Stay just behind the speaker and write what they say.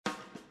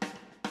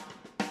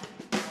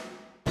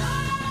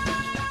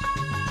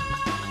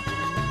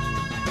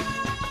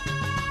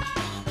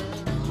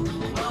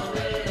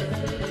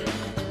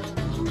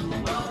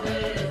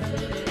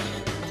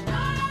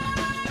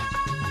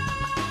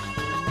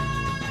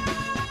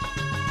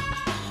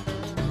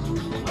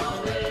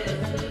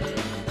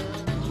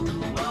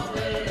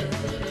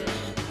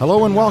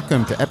Hello and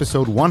welcome to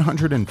episode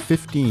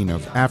 115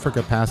 of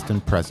Africa Past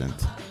and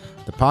Present,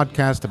 the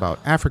podcast about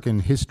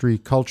African history,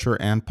 culture,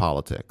 and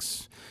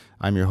politics.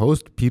 I'm your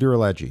host, Peter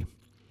Alegi.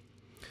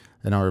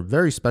 And our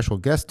very special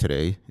guest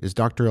today is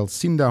Dr.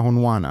 Elcinda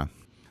Onwana.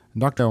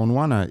 Dr.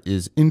 Onwana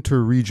is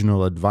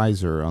Interregional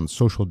Advisor on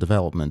Social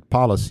Development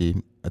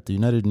Policy at the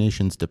United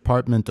Nations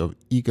Department of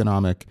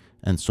Economic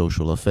and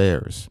Social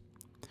Affairs.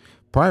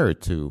 Prior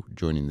to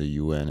joining the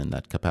UN in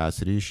that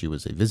capacity, she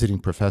was a visiting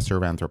professor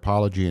of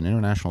anthropology and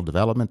international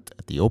development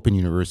at the Open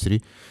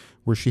University,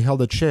 where she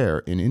held a chair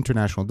in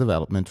international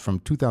development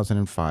from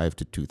 2005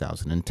 to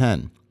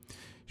 2010.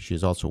 She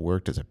has also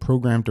worked as a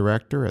program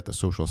director at the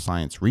Social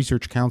Science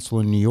Research Council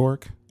in New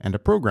York and a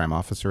program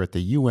officer at the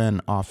UN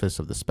Office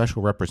of the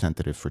Special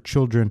Representative for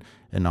Children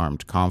in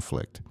Armed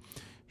Conflict.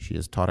 She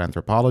has taught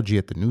anthropology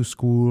at the New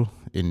School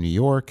in New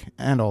York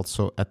and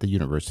also at the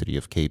University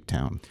of Cape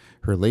Town.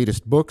 Her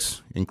latest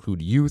books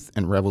include Youth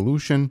and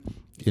Revolution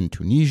in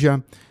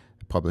Tunisia,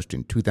 published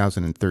in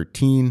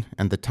 2013,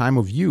 and The Time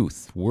of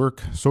Youth,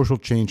 Work, Social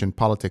Change and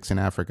Politics in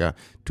Africa,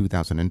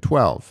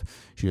 2012.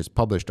 She has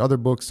published other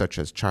books such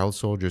as Child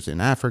Soldiers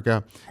in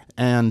Africa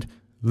and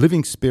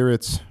Living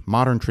Spirits,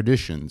 Modern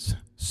Traditions,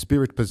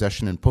 Spirit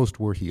Possession and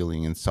Post-War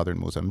Healing in Southern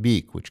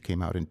Mozambique, which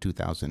came out in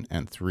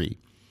 2003.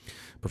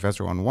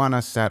 Professor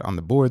Onwana sat on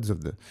the boards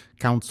of the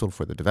Council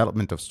for the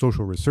Development of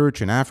Social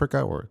Research in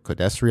Africa, or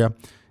CODESRIA,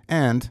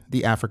 and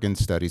the African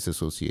Studies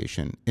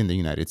Association in the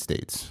United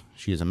States.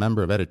 She is a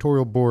member of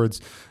editorial boards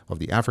of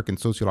the African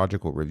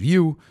Sociological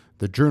Review,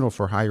 the Journal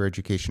for Higher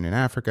Education in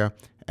Africa,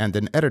 and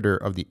an editor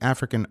of the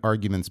African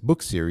Arguments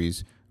book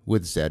series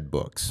with Zed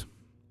Books.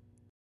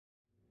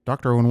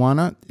 Dr.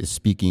 Onwana is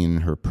speaking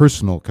in her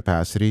personal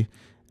capacity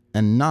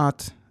and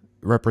not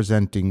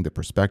representing the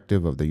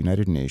perspective of the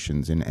United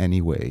Nations in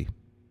any way.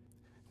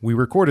 We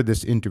recorded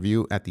this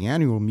interview at the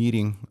annual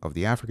meeting of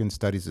the African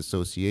Studies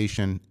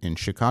Association in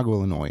Chicago,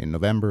 Illinois in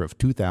November of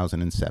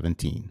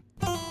 2017.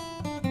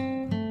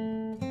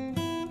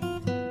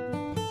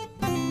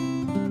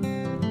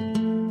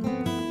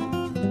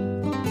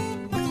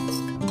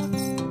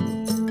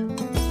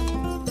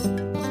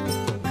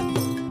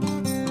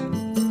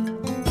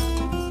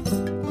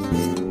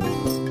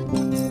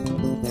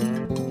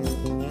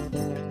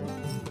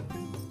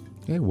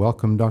 Okay,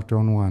 welcome, Dr.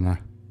 Onwana.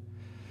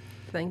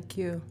 Thank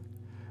you.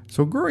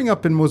 So growing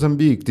up in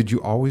Mozambique, did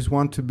you always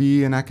want to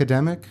be an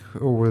academic,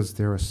 or was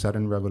there a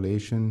sudden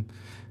revelation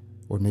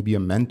or maybe a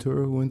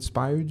mentor who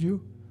inspired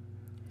you?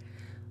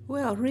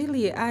 Well,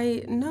 really,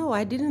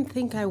 I didn't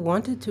think I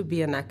wanted to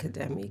be an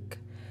academic.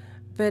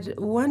 But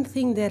one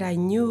thing that I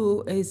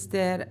knew is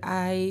that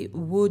I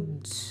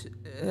would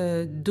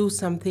do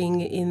something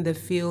in the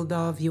field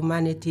of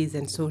humanities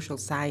and social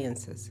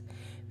sciences,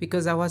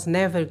 because I was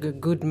never a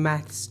good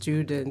math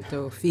student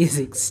or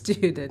physics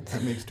student.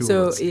 That makes two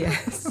of us.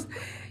 Yes.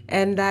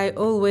 And I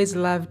always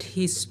loved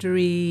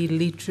history,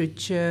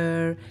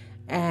 literature,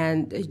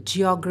 and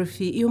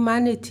geography,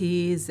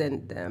 humanities,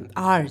 and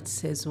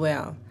arts as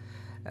well.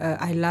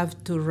 I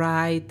loved to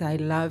write. I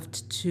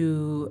loved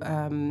to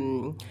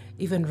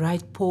even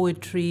write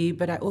poetry,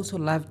 but I also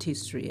loved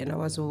history, and I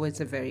was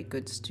always a very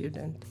good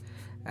student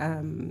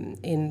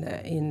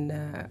in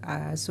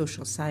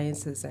social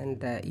sciences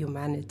and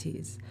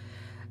humanities.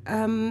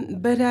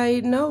 But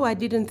I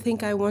didn't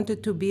think I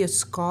wanted to be a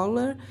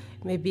scholar.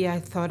 Maybe I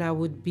thought I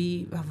would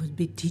be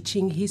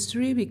teaching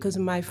history, because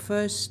my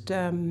first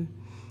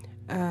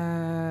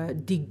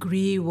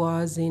degree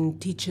was in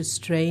teachers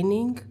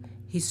training,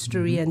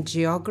 history and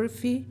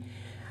geography.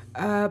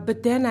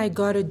 But then I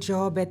got a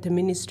job at the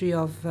Ministry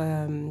of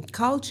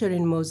Culture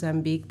in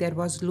Mozambique that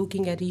was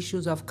looking at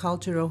issues of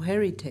cultural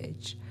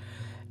heritage.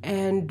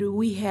 And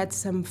we had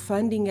some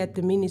funding at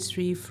the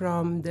ministry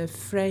from the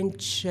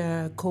French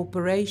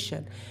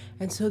cooperation.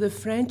 And so the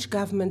French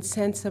government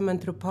sent some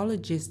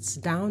anthropologists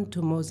down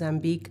to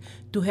Mozambique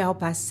to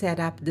help us set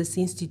up this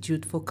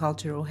Institute for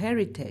Cultural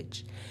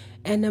Heritage.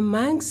 And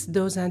amongst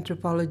those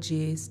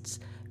anthropologists,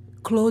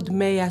 Claude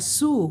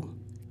Meillassoux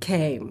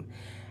came.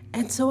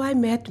 And so I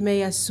met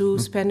Meillassoux,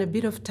 spent a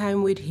bit of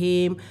time with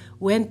him,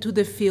 went to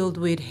the field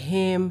with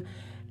him,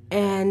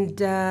 and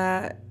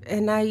I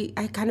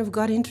kind of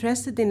got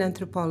interested in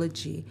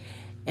anthropology.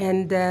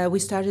 And we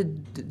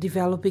started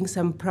developing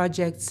some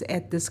projects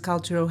at this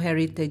Cultural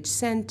Heritage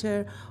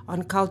Center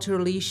on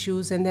cultural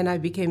issues, and then I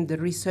became the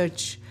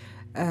research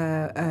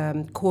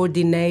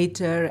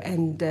coordinator,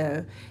 and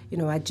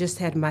I just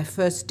had my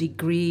first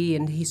degree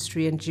in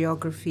history and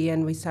geography,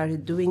 and we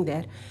started doing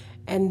that.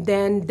 And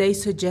then they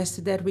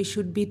suggested that we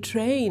should be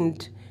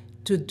trained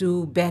to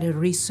do better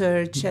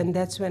research, and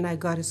that's when I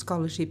got a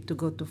scholarship to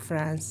go to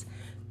France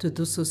to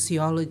do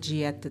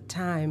sociology at the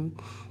time,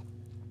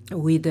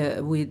 with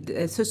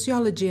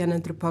sociology and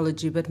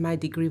anthropology, but my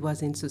degree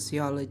was in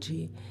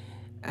sociology.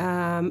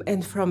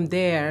 And from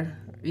there,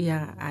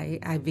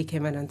 I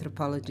became an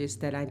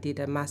anthropologist, and I did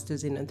a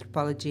master's in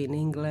anthropology in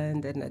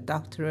England and a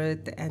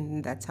doctorate,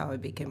 and that's how I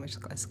became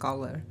a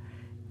scholar.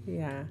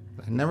 Yeah.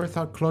 I never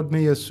thought Claude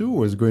Meillassoux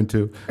was going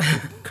to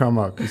come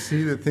up. You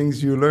see the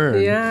things you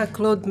learn. Yeah,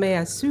 Claude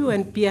Meillassoux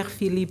and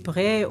Pierre-Philippe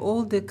Rey,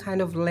 all the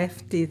kind of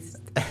leftist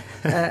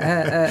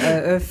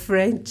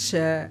French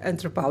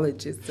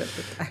anthropologists at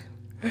the time.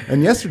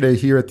 And yesterday,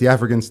 here at the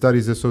African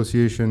Studies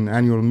Association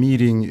annual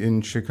meeting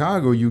in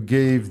Chicago, you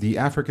gave the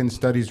African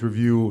Studies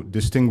Review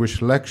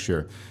Distinguished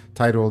Lecture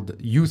titled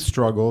Youth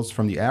Struggles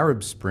from the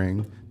Arab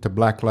Spring to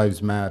Black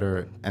Lives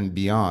Matter and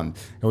Beyond.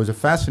 It was a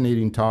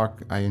fascinating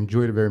talk. I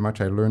enjoyed it very much.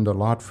 I learned a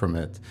lot from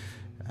it.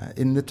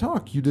 In the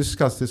talk, you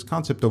discussed this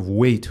concept of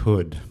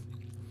waithood,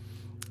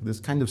 this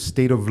kind of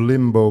state of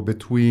limbo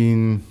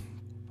between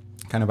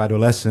kind of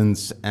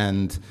adolescence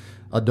and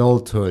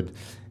adulthood.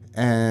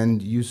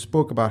 And you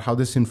spoke about how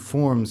this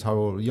informs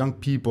how young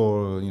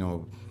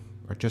people,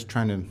 are just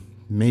trying to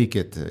make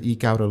it,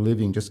 eke out a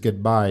living, just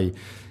get by.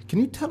 Can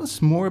you tell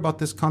us more about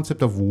this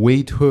concept of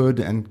waithood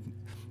and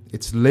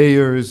its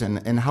layers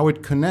and how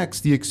it connects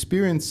the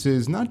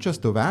experiences not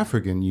just of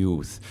African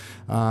youth,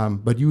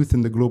 but youth in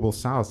the global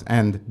South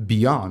and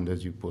beyond,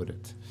 as you put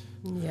it?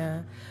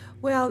 Yeah.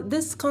 Well,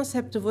 this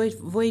concept of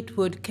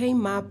waithood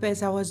came up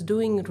as I was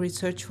doing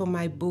research for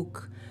my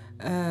book,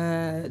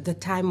 The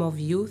Time of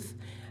Youth.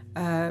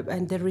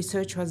 And the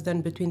research was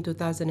done between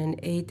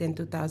 2008 and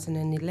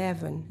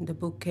 2011. The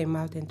book came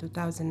out in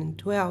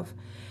 2012.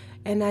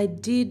 And I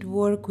did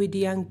work with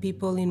young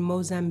people in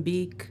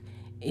Mozambique,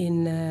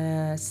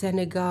 in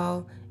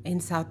Senegal,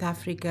 in South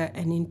Africa,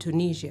 and in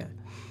Tunisia.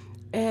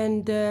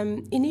 And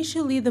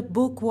initially the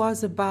book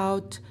was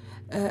about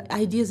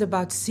ideas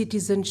about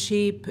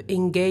citizenship,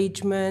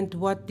 engagement,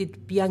 what did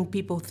young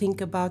people think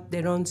about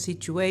their own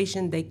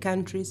situation, their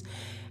countries.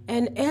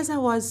 And as I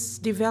was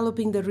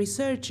developing the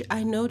research,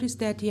 I noticed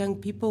that young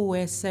people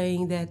were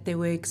saying that they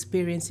were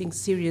experiencing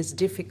serious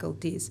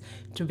difficulties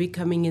to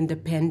becoming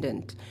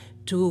independent,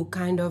 to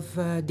kind of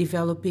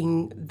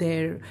developing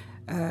their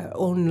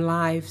own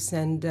lives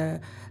and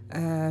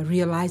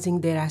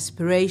realizing their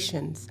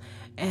aspirations.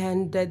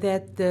 And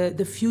that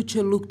the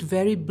future looked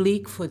very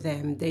bleak for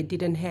them. They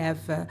didn't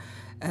have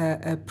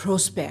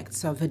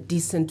prospects of a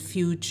decent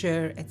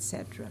future,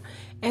 etc.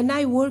 And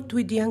I worked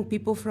with young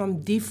people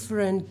from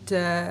different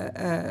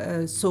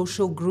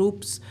social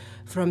groups,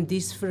 from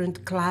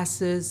different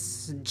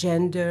classes,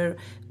 gender,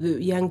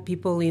 young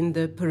people in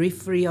the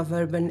periphery of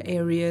urban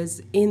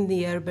areas, in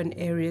the urban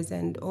areas,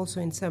 and also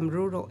in some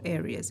rural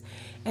areas.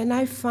 And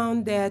I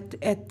found that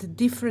at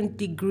different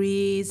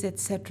degrees,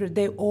 etc.,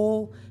 they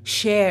all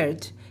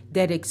shared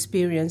that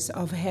experience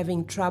of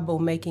having trouble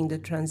making the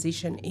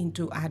transition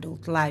into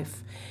adult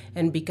life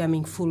and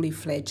becoming fully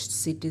fledged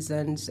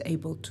citizens,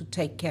 able to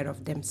take care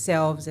of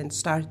themselves and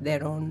start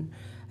their own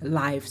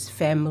lives,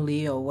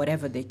 family, or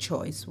whatever their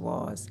choice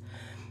was.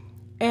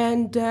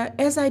 And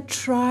as I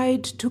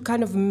tried to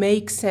kind of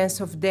make sense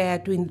of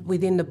that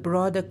within the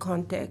broader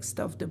context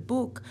of the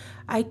book,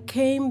 I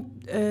came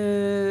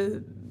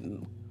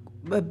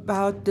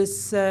about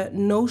this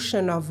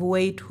notion of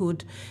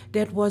waithood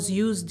that was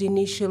used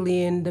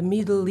initially in the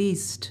Middle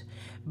East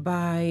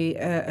by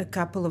a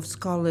couple of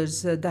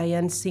scholars,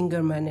 Diane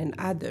Singerman and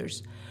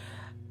others.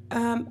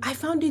 I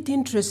found it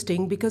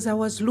interesting because I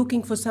was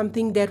looking for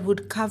something that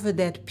would cover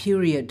that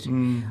period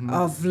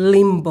of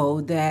limbo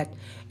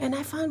and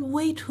I found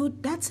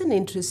waithood, that's an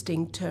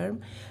interesting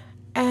term.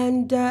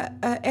 And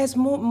as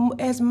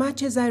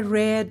much as I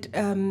read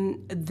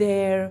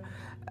their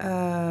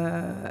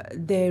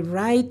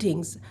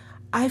writings,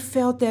 I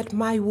felt that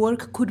my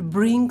work could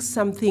bring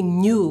something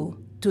new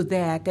to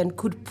that and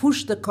could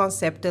push the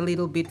concept a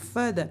little bit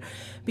further,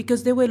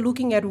 because they were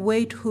looking at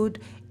waithood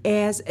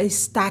as a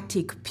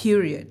static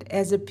period,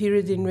 as a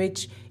period in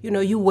which,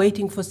 you're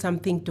waiting for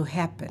something to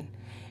happen,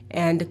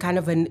 and kind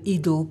of an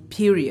idle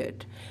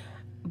period.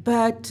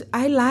 But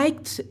I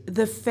liked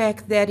the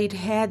fact that it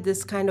had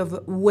this kind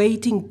of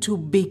waiting to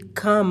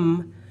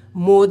become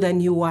more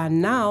than you are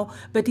now,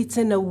 but it's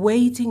an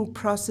awaiting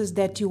process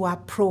that you are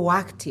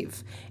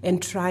proactive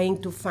and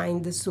trying to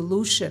find the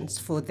solutions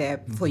for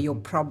your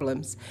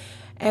problems.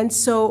 And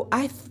so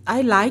I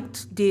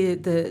liked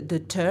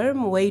the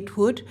term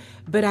waithood,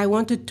 but I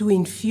wanted to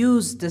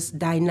infuse this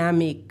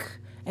dynamic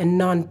and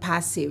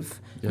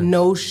non-passive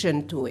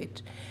notion to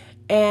it.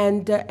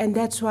 And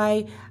that's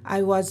why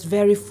I was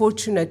very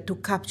fortunate to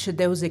capture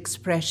those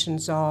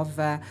expressions of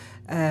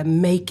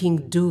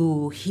making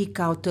do, eke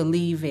out a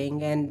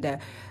living, and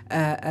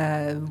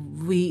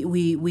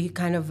we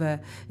kind of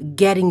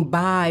getting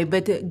by,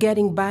 but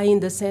getting by in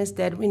the sense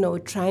that,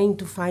 trying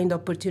to find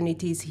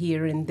opportunities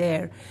here and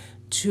there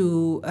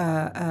to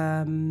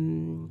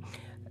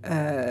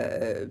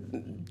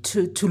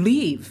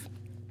live,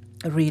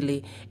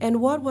 really.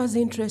 And what was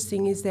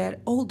interesting is that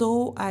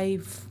although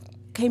I've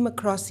came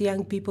across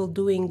young people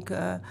going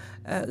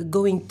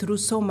through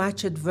so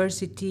much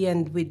adversity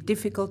and with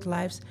difficult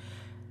lives,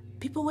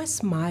 people were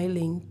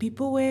smiling,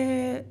 people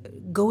were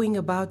going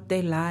about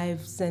their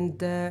lives and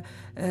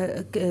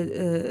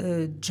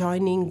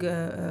joining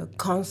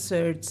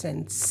concerts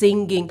and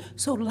singing.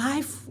 So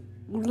life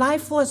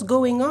life was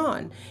going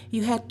on.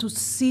 You had to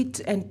sit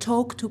and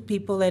talk to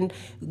people and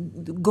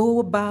go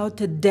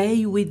about a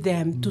day with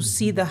them to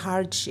see the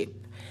hardship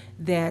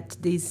that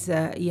these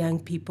young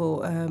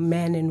people,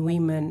 men and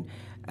women,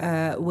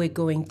 were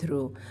going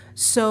through.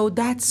 So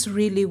that's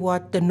really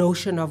what the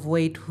notion of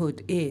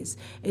waithood is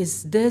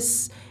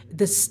this,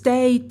 the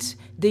state,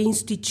 the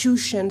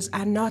institutions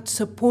are not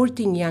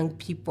supporting young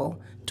people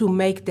to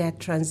make that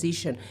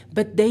transition,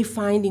 but they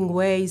finding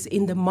ways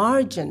in the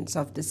margins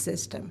of the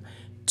system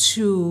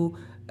to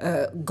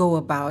go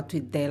about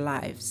with their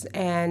lives.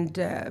 And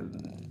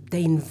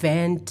they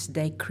invent,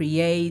 they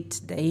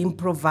create, they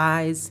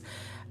improvise.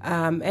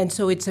 And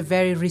so it's a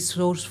very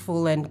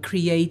resourceful and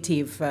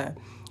creative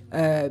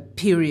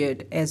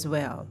period as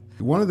well.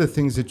 One of the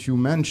things that you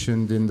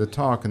mentioned in the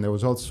talk, and there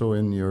was also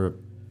in your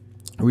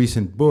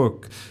recent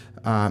book,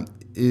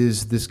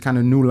 is this kind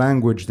of new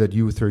language that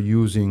youth are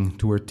using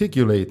to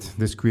articulate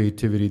this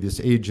creativity, this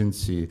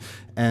agency,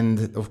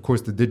 and of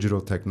course the digital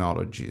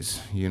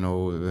technologies, you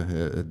know,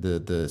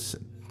 the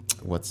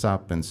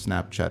WhatsApp and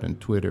Snapchat and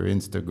Twitter,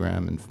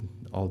 Instagram, and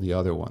all the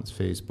other ones,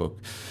 Facebook.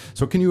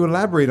 So can you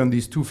elaborate on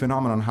these two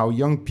phenomena, how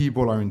young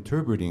people are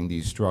interpreting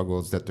these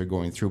struggles that they're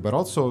going through, but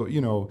also, you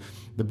know,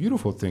 the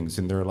beautiful things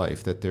in their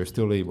life that they're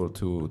still able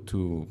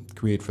to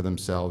create for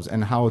themselves,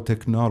 and how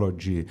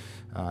technology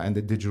and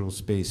the digital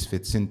space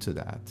fits into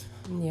that?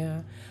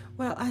 Yeah.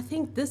 Well, I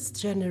think this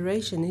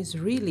generation is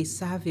really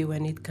savvy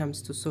when it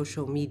comes to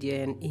social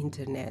media and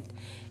internet.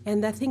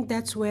 And I think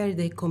that's where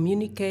they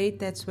communicate,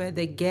 that's where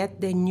they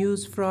get their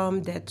news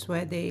from, that's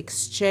where they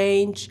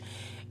exchange.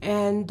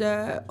 And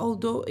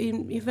although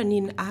even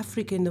in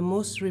Africa, in the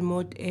most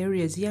remote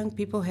areas, young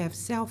people have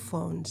cell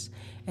phones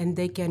and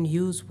they can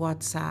use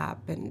WhatsApp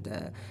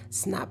and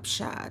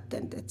Snapchat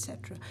and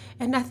etc.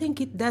 And I think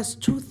it does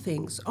two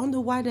things. On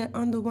the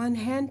one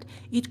hand,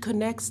 it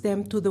connects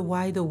them to the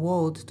wider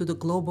world, to the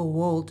global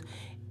world,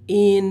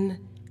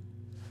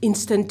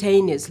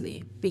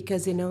 instantaneously,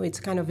 because it's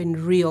kind of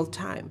in real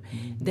time.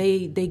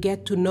 Mm-hmm. They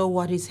get to know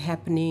what is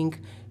happening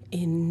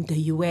in the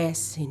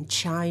US, in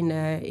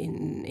China,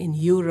 in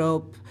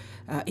Europe,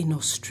 in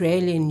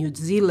Australia, in New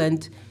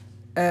Zealand,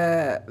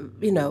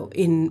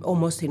 in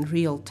almost in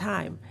real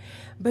time.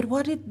 But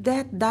what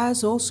that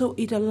does also,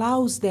 it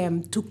allows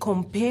them to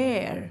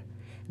compare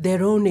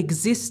their own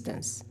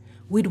existence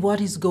with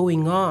what is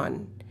going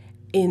on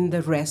in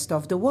the rest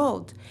of the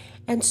world.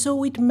 And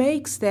so it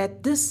makes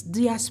that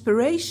the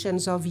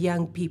aspirations of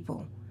young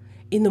people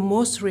in the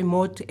most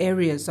remote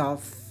areas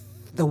of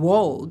the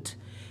world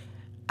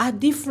are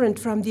different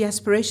from the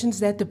aspirations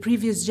that the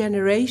previous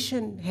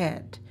generation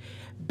had,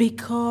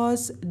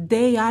 because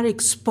they are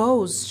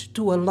exposed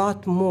to a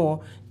lot more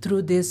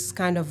through this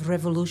kind of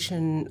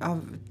revolution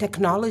of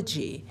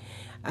technology,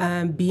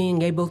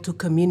 being able to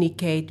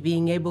communicate,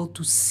 being able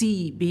to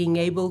see, being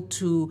able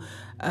to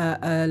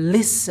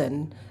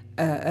listen,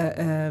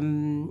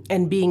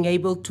 and being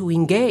able to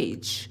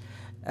engage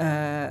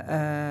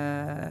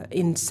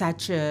in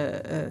such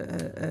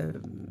a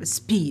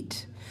speed.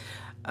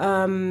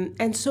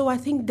 And so I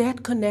think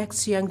that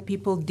connects young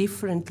people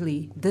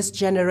differently. This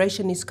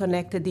generation is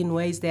connected in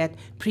ways that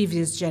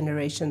previous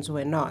generations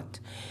were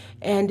not.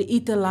 And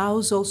it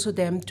allows also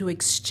them to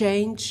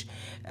exchange.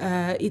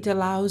 It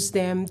allows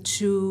them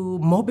to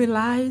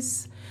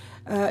mobilize.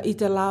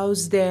 It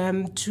allows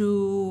them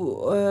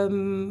to,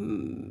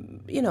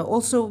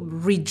 also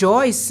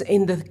rejoice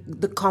in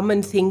the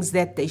common things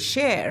that they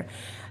share.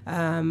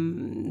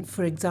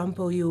 For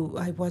example,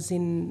 I was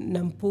in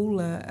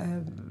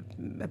Nampula,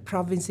 a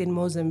province in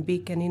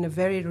Mozambique, and in a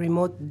very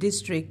remote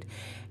district,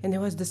 and there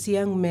was this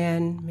young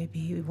man, maybe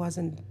he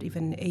wasn't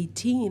even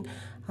 18.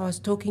 I was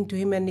talking to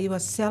him, and he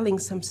was selling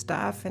some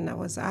stuff, and I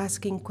was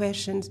asking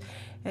questions,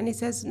 and he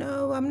says,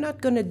 "No, I'm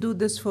not going to do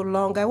this for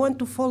long. I want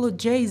to follow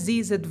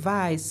Jay-Z's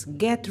advice,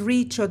 get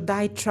rich or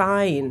die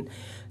trying."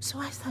 So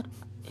I thought,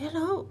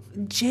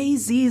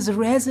 Jay-Z is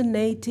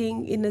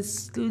resonating in a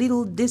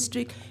little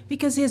district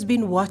because he has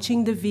been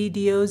watching the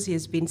videos, he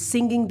has been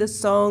singing the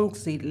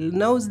songs, he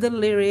knows the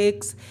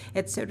lyrics,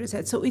 etc.,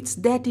 etc. So it's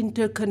that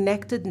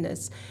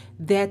interconnectedness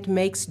that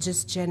makes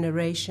this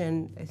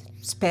generation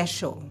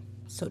special,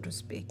 so to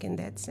speak, in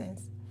that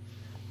sense.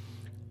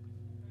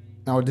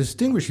 Now, a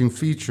distinguishing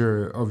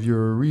feature of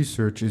your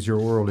research is your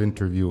oral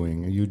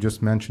interviewing. You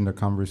just mentioned a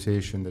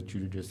conversation that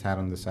you just had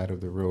on the side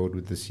of the road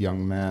with this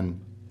young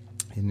man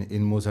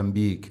in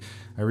Mozambique.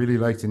 I really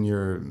liked in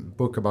your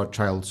book about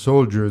child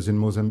soldiers in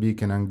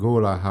Mozambique and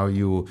Angola how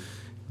you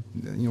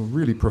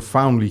really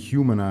profoundly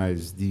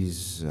humanize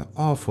these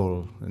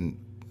awful and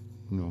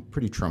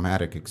pretty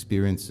traumatic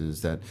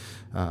experiences that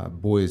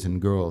boys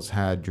and girls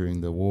had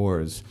during the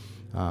wars.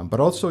 But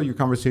also your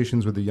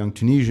conversations with the young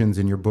Tunisians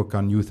in your book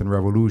on youth and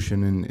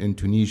revolution in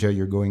Tunisia.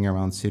 You're going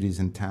around cities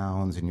and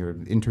towns and you're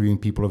interviewing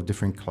people of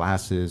different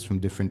classes from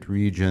different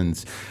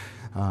regions.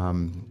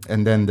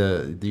 And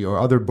then your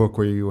other book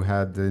where you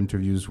had the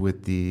interviews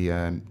with the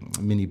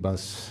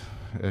minibus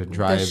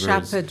drivers. The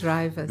Shapa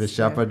drivers. The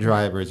Shapa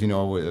drivers,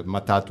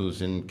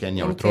 matatus in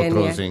Kenya or Kenya,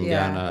 trotros in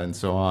Ghana and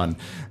so on.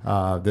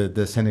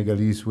 The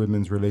Senegalese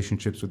women's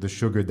relationships with the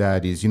sugar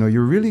daddies.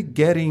 You're really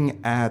getting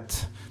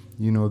at,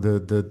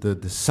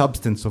 the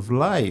substance of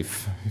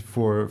life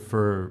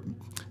for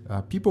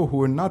people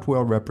who are not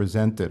well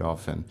represented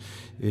often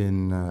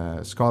in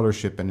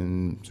scholarship and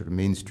in sort of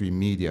mainstream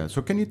media.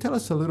 So can you tell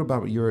us a little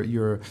about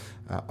your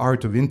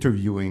art of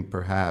interviewing,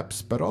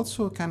 perhaps, but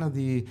also kind of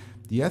the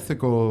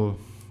ethical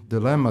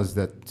dilemmas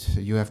that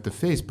you have to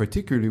face,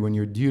 particularly when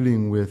you're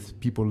dealing with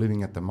people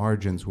living at the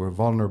margins who are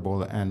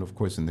vulnerable, and of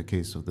course in the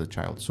case of the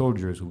child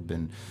soldiers who've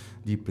been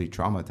deeply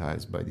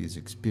traumatized by these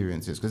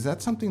experiences, because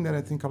that's something that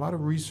I think a lot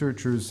of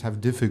researchers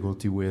have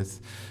difficulty with,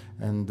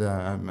 and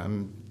I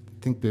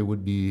think they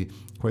would be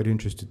quite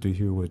interested to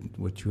hear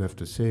what you have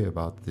to say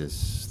about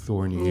this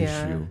thorny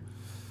issue.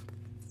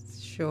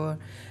 Sure.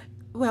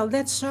 Well,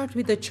 let's start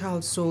with the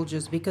child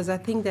soldiers, because I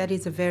think that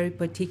is a very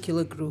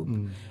particular group.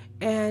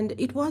 And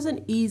it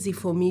wasn't easy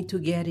for me to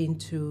get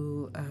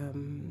into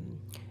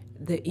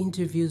the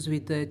interviews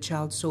with the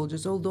child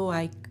soldiers,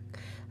 although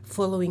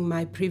following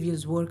my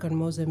previous work on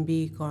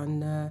Mozambique,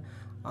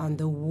 on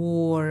the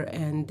war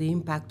and the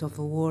impact of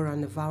the war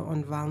on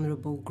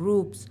vulnerable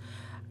groups,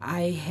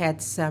 I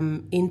had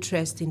some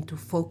interest into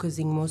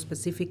focusing more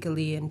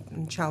specifically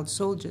on child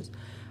soldiers.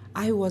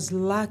 I was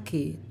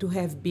lucky to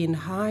have been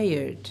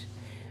hired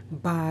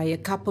by a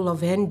couple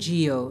of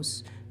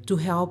NGOs to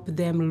help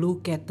them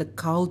look at the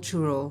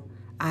cultural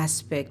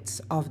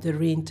aspects of the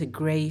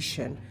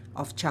reintegration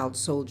of child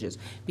soldiers.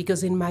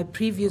 Because in my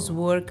previous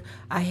work,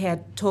 I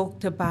had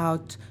talked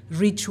about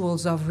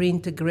rituals of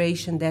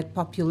reintegration that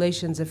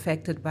populations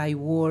affected by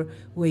war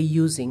were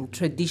using,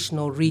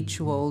 traditional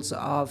rituals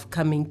of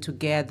coming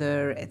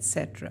together,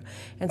 etc.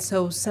 And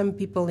so some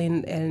people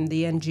in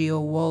the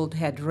NGO world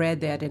had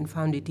read that and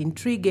found it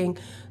intriguing.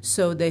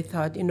 So they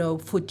thought,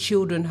 for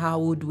children, how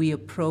would we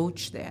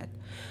approach that?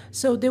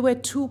 So there were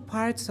two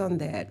parts on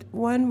that.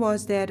 One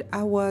was that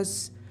I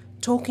was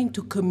talking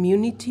to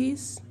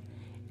communities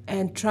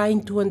and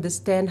trying to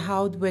understand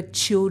how were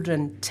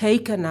children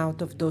taken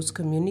out of those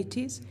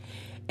communities.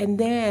 And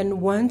then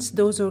once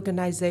those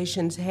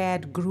organizations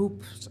had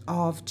groups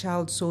of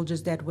child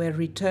soldiers that were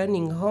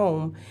returning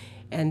home,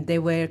 and they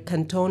were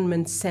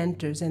cantonment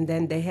centers, and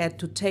then they had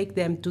to take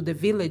them to the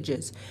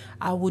villages,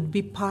 I would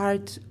be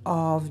part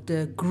of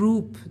the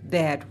group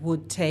that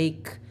would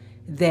take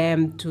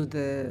them to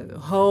the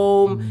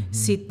home,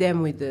 sit there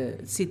with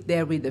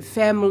the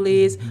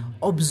families,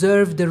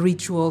 observe the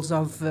rituals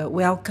of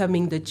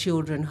welcoming the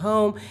children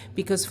home,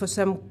 because for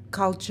some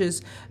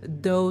cultures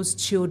those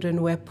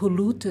children were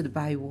polluted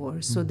by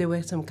war, so there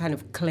were some kind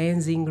of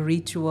cleansing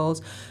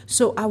rituals.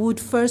 So I would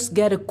first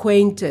get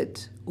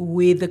acquainted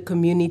with the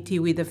community,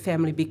 with the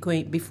family,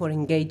 before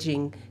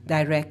engaging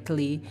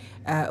directly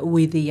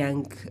with the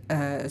young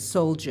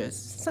soldiers.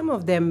 Some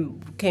of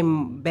them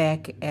came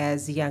back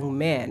as young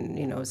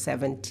men,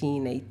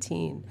 17,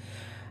 18.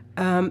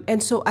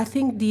 And so I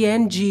think the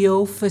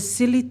NGO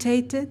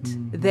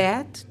facilitated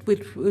that,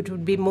 which it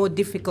would be more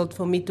difficult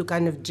for me to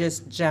kind of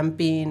just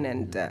jump in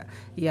and,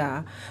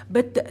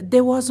 But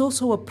there was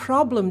also a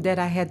problem that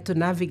I had to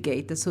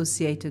navigate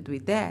associated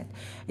with that,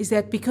 is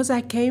that because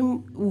I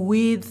came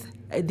with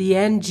the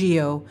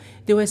NGO,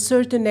 there were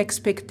certain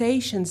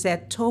expectations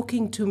that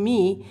talking to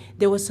me,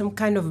 there was some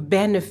kind of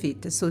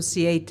benefit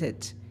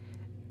associated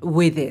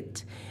with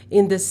it,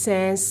 in the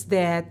sense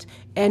that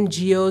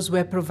NGOs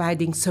were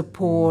providing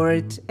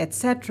support,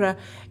 etc.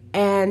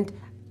 And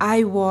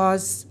I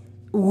was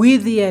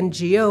with the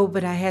NGO,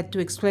 but I had to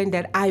explain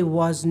that I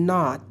was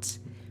not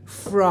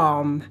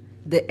from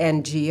the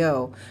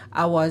NGO.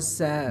 I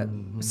was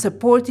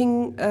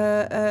supporting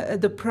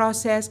the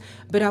process,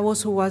 but I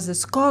also was a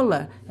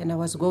scholar, and I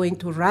was going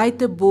to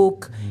write a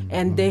book,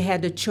 and they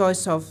had a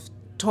choice of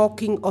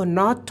talking or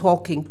not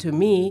talking to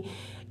me,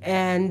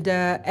 and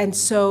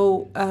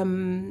so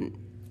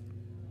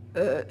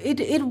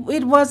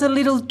it was a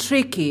little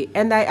tricky,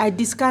 and I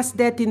discussed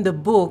that in the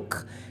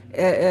book.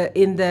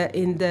 In the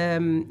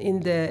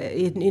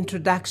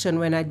introduction,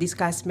 when I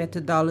discussed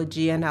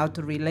methodology and how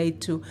to relate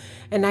to,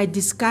 and I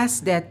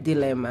discussed that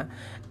dilemma.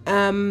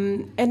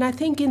 And I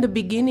think in the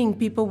beginning,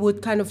 people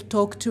would kind of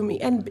talk to me.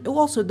 And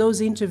also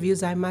those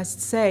interviews, I must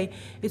say,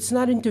 it's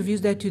not interviews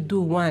that you do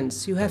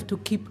once. You have to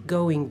keep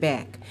going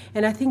back.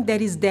 And I think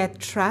that is that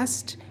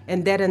trust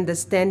and that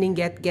understanding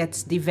that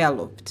gets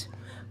developed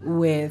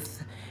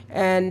with.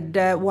 And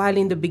while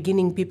in the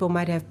beginning, people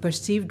might have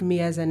perceived me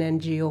as an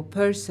NGO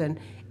person,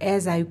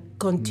 as I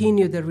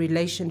continue the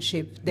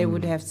relationship, they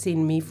would have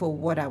seen me for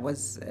what I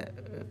was,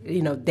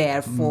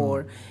 there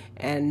for.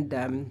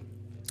 And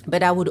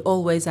but I would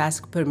always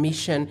ask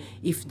permission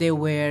if they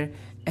were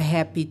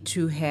happy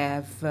to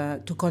have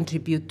to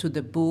contribute to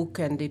the book,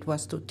 and it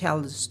was to tell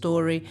the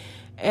story.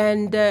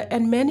 And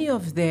many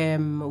of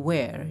them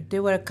were.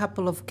 There were a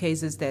couple of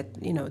cases that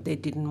they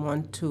didn't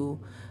want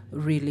to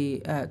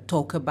really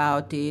talk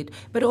about it.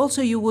 But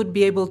also, you would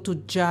be able to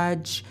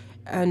judge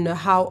and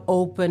how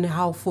open,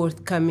 how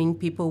forthcoming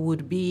people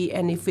would be,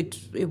 and if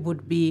it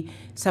would be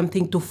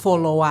something to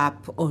follow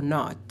up or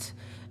not.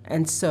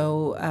 And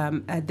so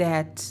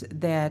that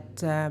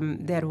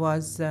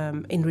was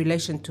in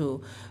relation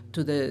to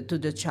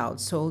the child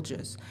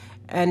soldiers,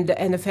 and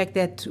the fact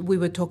that we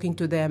were talking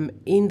to them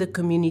in the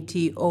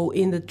community or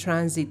in the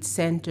transit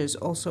centers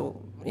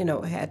also,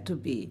 had to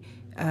be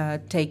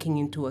taken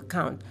into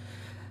account.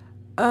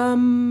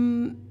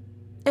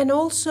 And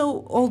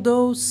also,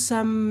 although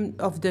some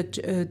of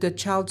the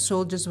child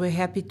soldiers were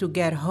happy to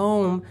get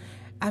home,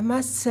 I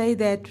must say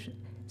that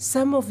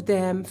some of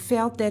them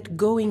felt that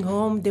going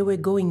home, they were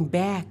going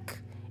back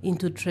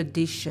into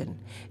tradition.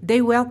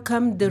 They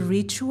welcomed the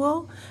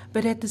ritual,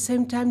 but at the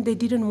same time, they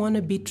didn't want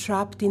to be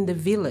trapped in the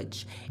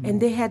village.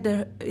 And they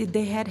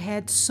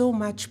had so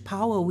much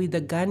power with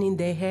a gun in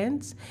their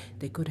hands.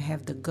 They could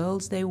have the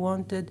girls they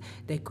wanted.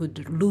 They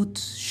could loot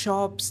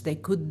shops. They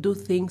could do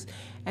things.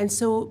 And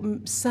so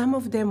some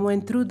of them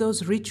went through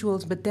those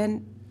rituals, but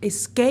then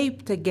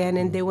escaped again,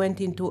 and they went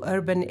into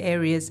urban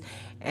areas,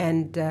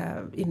 and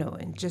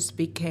and just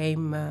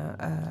became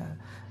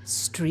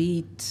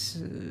street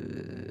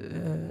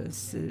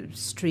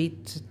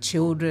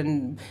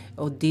children,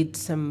 or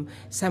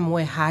some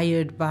were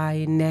hired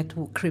by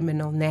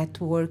criminal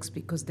networks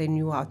because they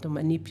knew how to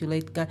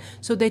manipulate guns.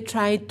 So they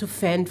tried to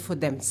fend for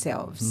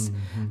themselves.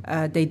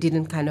 Mm-hmm. They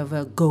didn't kind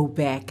of go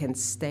back and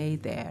stay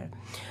there.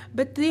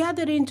 But the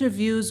other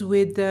interviews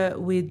with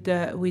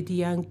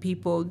young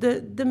people,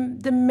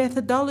 the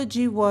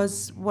methodology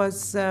was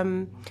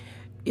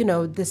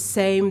the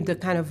same, the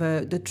kind of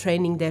the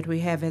training that we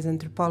have as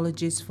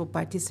anthropologists for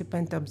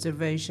participant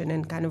observation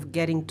and kind of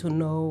getting to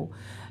know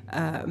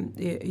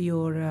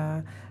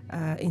your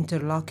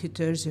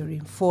interlocutors, your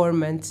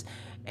informants.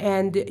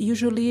 And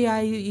usually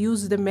I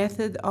use the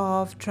method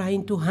of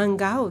trying to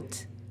hang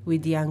out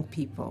with young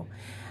people.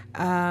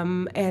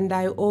 And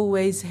I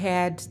always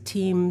had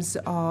teams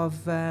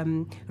of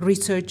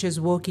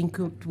researchers working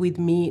with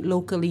me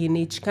locally in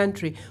each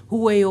country who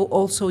were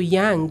also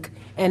young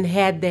and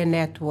had their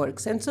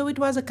networks. And so it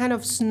was a kind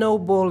of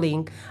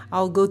snowballing.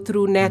 I'll go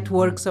through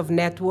networks of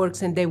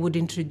networks, and they would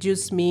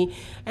introduce me.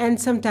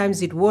 And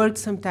sometimes it worked,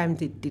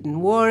 sometimes it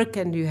didn't work,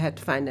 and you had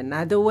to find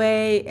another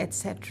way,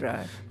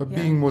 etc. But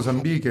being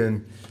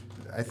Mozambican,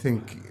 I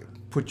think,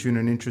 put you in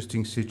an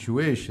interesting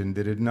situation,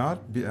 did it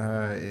not?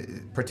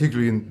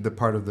 Particularly in the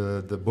part of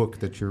the book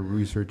that you're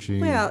researching.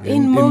 Well,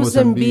 in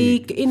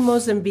Mozambique,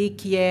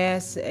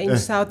 yes. In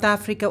South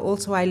Africa,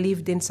 also, I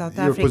lived in South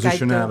Africa. Your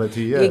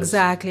positionality, yes.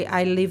 Exactly.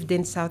 I lived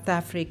in South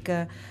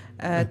Africa,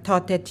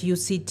 taught at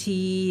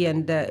UCT,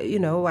 and,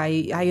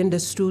 I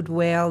understood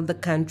well the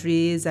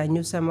countries. I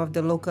knew some of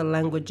the local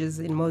languages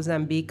in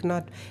Mozambique.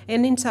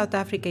 And in South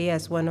Africa,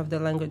 yes, one of the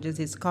languages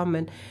is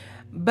common.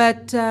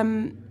 But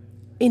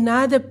in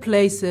other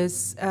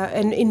places,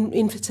 and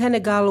in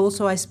Senegal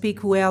also, I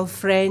speak well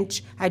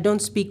French. I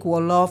don't speak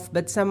Wolof,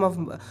 but some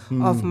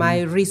of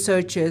my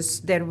researchers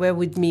that were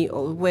with me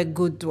were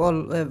good,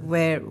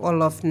 were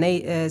Wolof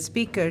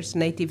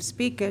native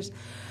speakers.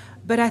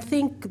 But I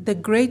think the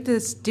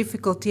greatest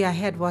difficulty I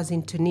had was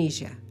in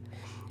Tunisia.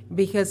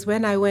 Because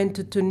when I went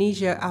to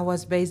Tunisia, I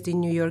was based in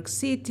New York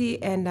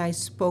City, and I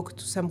spoke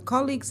to some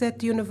colleagues at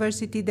the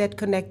university that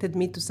connected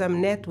me to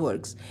some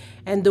networks.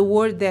 And the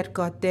word that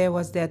got there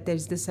was that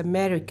there's this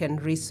American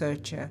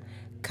researcher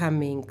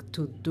coming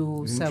to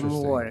do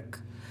some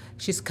work.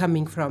 She's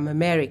coming from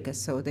America,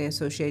 so they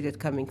associated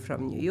coming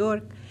from New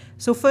York.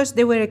 So first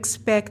they were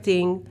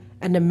expecting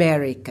an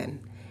American.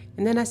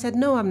 And then I said,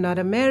 no, I'm not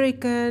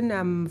American.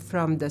 I'm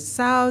from the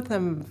South.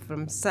 I'm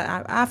from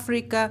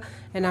Africa,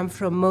 and I'm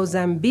from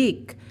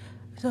Mozambique.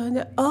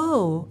 So,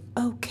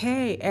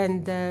 okay.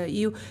 And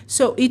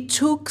so it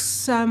took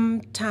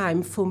some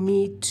time for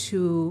me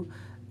to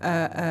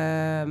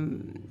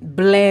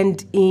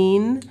blend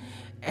in.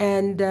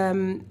 And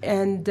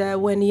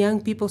when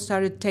young people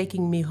started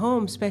taking me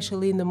home,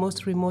 especially in the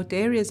most remote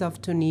areas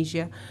of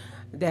Tunisia,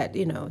 that,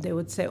 they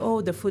would say,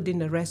 the food in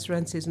the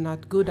restaurants is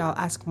not good. I'll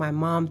ask my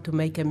mom to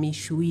make a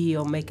méchoui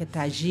or make a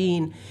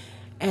tagine.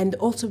 And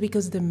also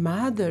because the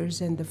mothers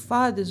and the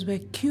fathers were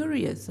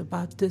curious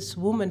about this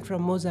woman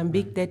from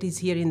Mozambique that is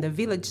here in the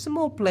village,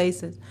 small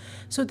places.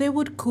 So they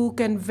would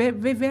cook and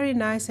very, very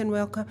nice and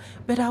welcome.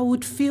 But I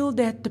would feel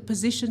that the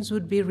positions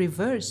would be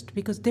reversed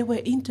because they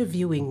were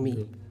interviewing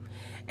me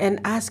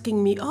and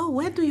asking me,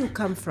 where do you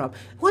come from?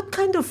 What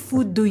kind of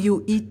food do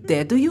you eat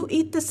there? Do you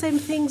eat the same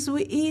things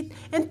we eat?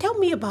 And tell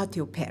me about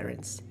your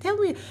parents. Tell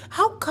me,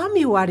 how come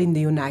you are in the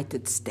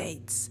United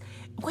States?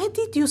 Where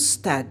did you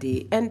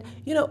study? And,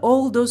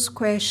 all those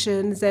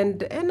questions.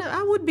 And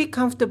I would be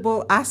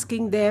comfortable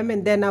asking them,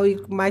 and then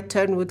my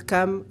turn would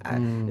come,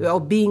 or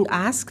being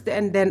asked,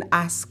 and then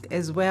ask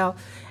as well.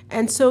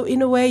 And so,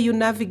 in a way, you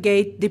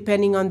navigate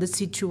depending on the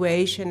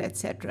situation,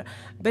 etc.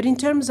 But in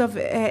terms of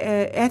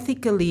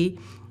ethically,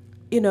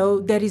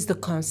 there is the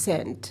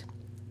consent.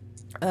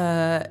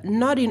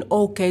 Not in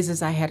all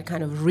cases I had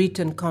kind of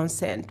written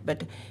consent,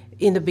 but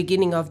in the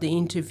beginning of the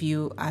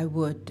interview, I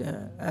would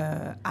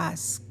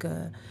ask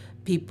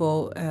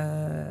people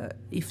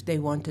if they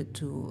wanted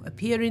to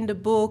appear in the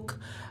book.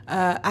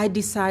 I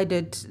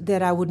decided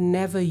that I would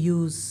never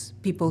use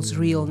people's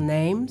real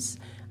names.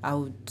 I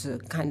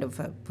would kind of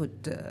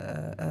put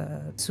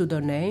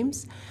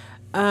pseudonyms.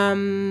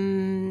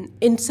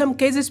 In some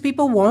cases,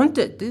 people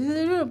wanted,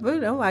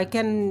 I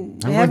can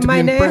have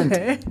my name,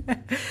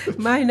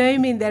 my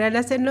name in there. And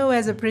I said, no,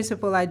 as a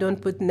principal, I don't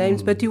put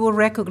names, but you will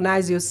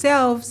recognize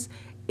yourselves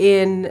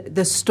in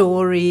the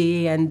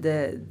story and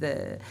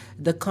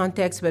the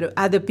context, but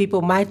other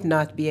people might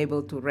not be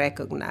able to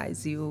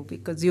recognize you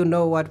because you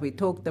know what we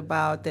talked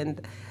about,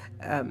 and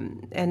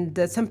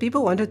some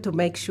people wanted to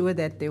make sure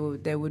that they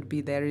would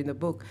be there in the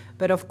book.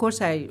 But of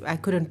course, I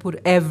couldn't put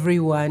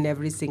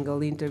every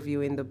single interview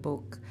in the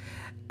book.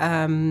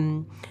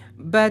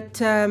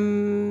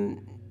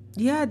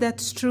 Yeah,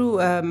 that's true.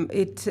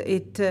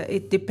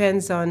 It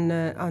depends on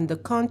the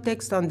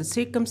context, on the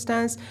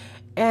circumstance.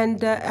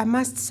 And I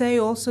must say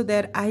also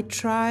that I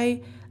try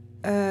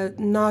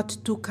not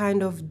to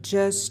kind of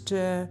just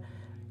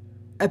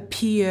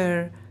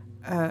appear,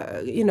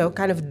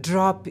 kind of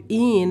drop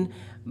in,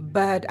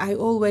 but I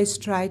always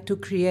try to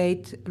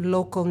create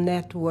local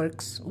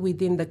networks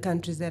within the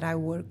countries that I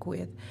work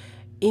with.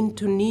 In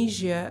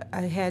Tunisia,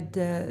 I had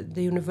the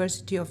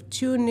University of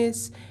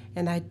Tunis,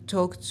 and I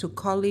talked to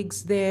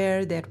colleagues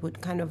there that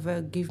would kind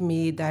of give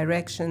me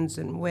directions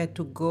and where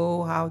to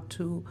go, how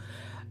to...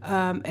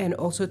 and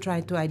also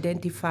try to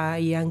identify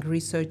young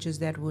researchers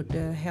that would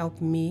help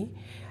me.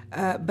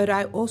 But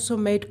I also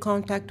made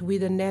contact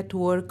with a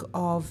network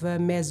of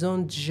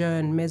Maison de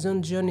Jeunes.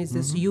 Maison de Jeunes is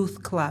this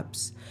youth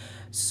clubs.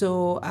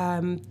 So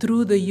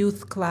through the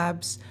youth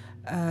clubs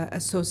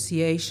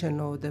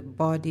association, or the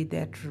body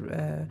that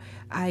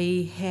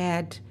I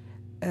had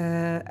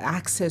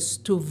access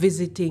to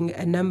visiting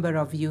a number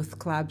of youth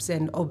clubs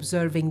and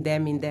observing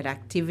them in their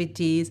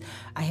activities.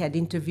 I had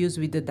interviews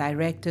with the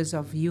directors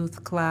of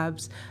youth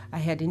clubs. I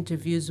had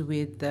interviews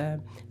with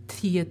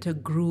theater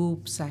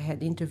groups. I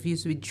had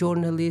interviews with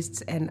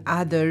journalists and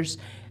others,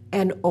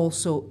 and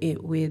also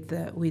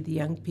with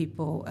young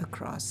people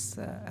across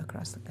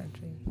the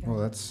country. Yeah. Well,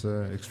 that's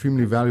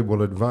extremely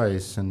valuable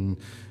advice and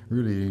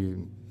really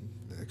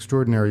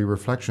extraordinary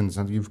reflections.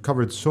 And you've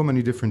covered so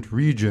many different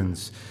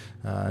regions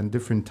and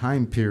different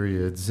time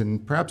periods.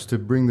 And perhaps to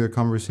bring the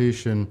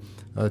conversation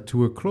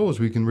to a close,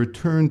 we can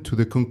return to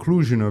the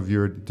conclusion of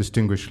your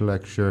distinguished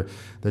lecture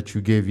that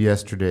you gave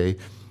yesterday.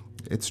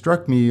 It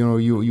struck me,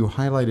 you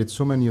highlighted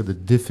so many of the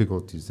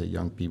difficulties that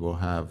young people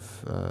have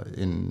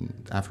in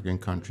African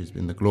countries,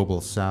 in the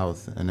global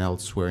South and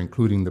elsewhere,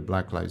 including the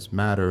Black Lives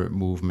Matter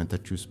movement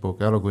that you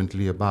spoke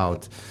eloquently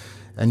about.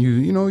 And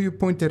you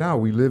pointed out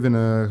we live in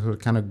a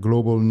kind of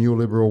global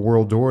neoliberal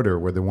world order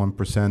where the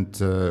 1%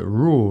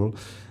 rule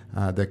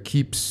that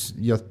keeps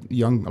a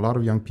lot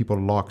of young people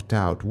locked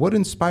out. What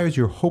inspires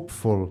your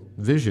hopeful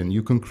vision?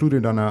 You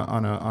concluded on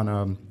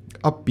a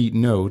upbeat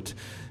note,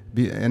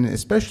 and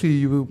especially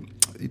you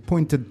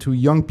pointed to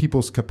young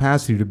people's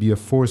capacity to be a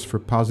force for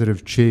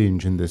positive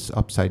change in this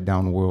upside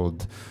down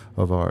world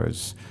of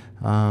ours.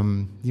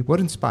 What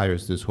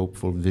inspires this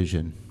hopeful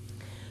vision?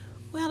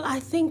 Well, I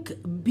think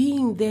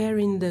being there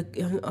in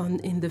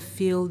the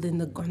field,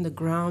 on the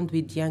ground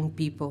with young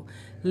people,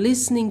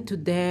 listening to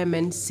them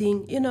and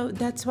seeing,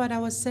 that's what I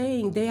was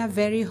saying. They are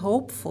very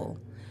hopeful.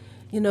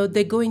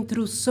 They're going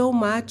through so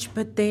much,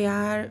 but they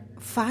are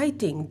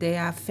fighting. They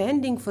are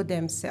fending for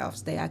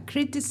themselves. They are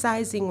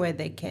criticizing where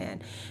they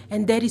can.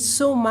 And there is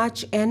so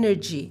much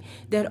energy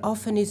that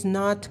often is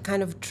not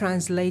kind of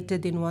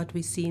translated in what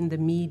we see in the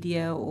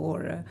media,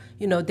 or,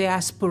 there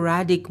are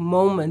sporadic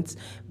moments.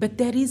 But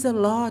there is a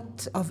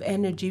lot of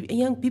energy.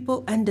 Young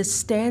people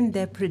understand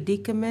their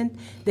predicament.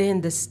 They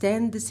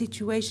understand the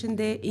situation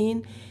they're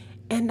in.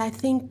 And I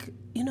think,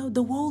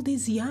 the world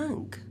is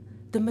young.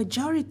 The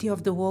majority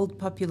of the world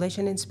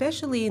population,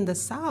 especially in the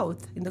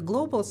South, in the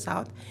global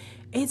South,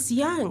 is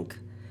young.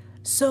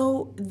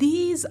 So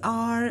these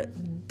are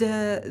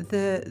the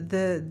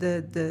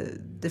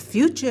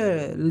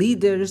future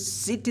leaders,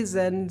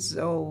 citizens,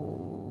 or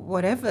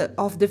whatever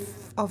of the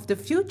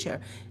future.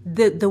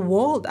 The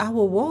world,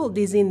 our world,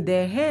 is in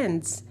their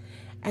hands,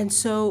 and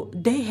so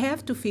they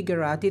have to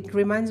figure out. It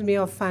reminds me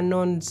of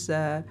Fanon's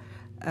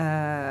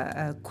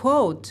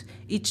quote: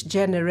 each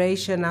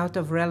generation out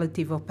of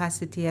relative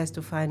opacity has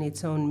to find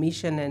its own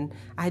mission and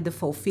either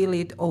fulfill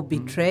it or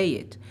betray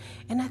it.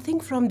 And I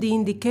think from the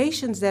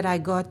indications that I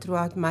got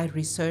throughout my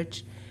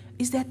research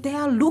is that they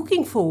are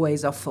looking for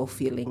ways of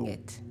fulfilling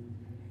it.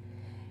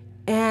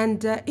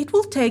 And it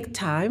will take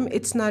time.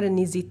 It's not an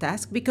easy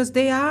task because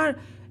they are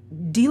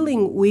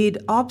dealing with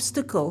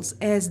obstacles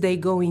as they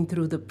go in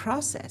through the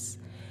process.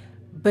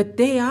 But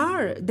they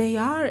are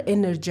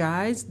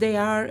energized. They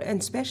are, and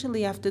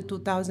especially after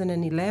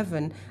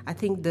 2011, I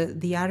think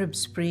the Arab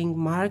Spring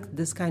marked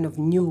this kind of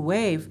new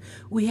wave.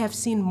 We have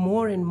seen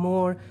more and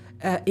more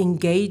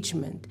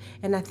engagement.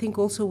 And I think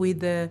also with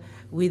the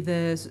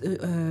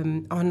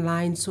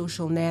online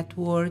social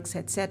networks,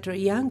 etc.,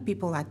 young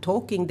people are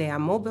talking, they are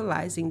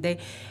mobilizing,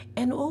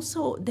 and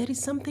also there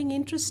is something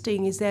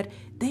interesting is that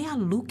they are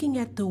looking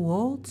at the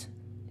world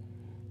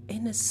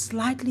in a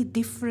slightly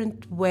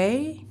different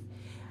way.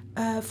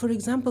 For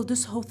example,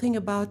 this whole thing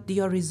about the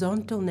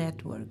horizontal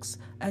networks,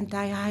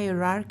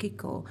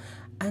 anti-hierarchical,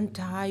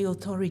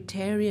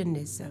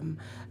 anti-authoritarianism,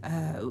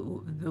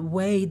 the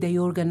way they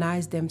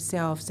organize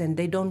themselves, and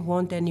they don't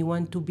want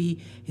anyone to be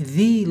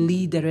the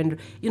leader, and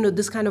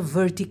this kind of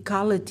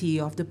verticality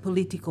of the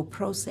political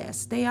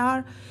process. They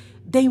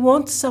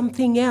want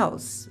something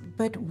else,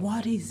 but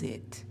what is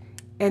it?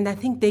 And I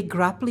think they're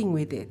grappling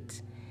with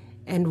it,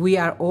 and we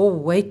are all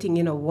waiting.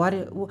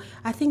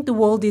 I think the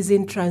world is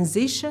in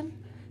transition.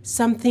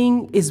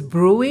 Something is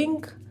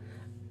brewing,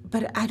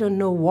 but I don't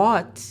know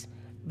what.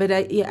 But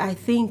I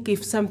think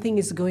if something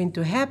is going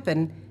to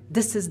happen,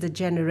 this is the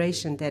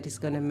generation that is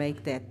going to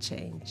make that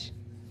change.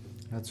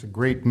 That's a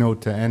great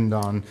note to end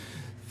on.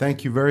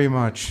 Thank you very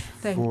much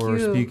for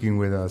speaking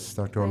with us,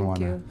 Dr. Onwana.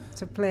 Thank you.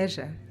 It's a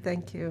pleasure.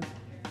 Thank you.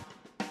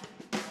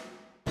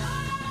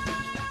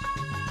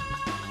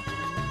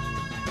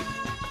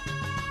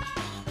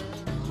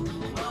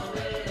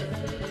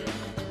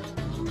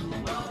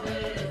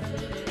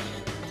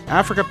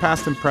 Africa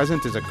Past and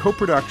Present is a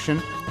co-production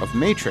of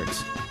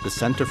Matrix, the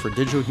Center for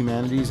Digital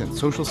Humanities and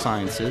Social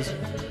Sciences,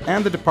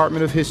 and the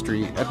Department of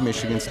History at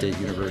Michigan State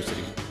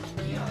University.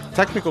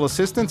 Technical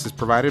assistance is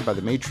provided by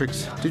the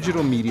Matrix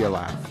Digital Media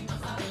Lab.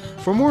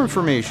 For more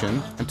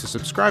information and to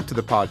subscribe to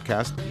the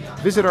podcast,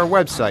 visit our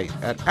website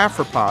at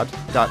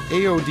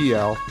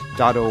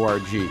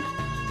afripod.aodl.org.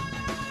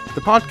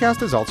 The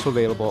podcast is also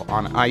available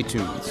on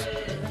iTunes.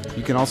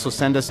 You can also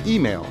send us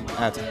email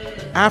at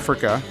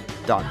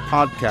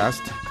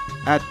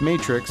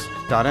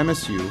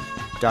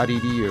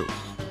africa.podcast@matrix.msu.edu.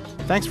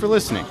 Thanks for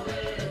listening.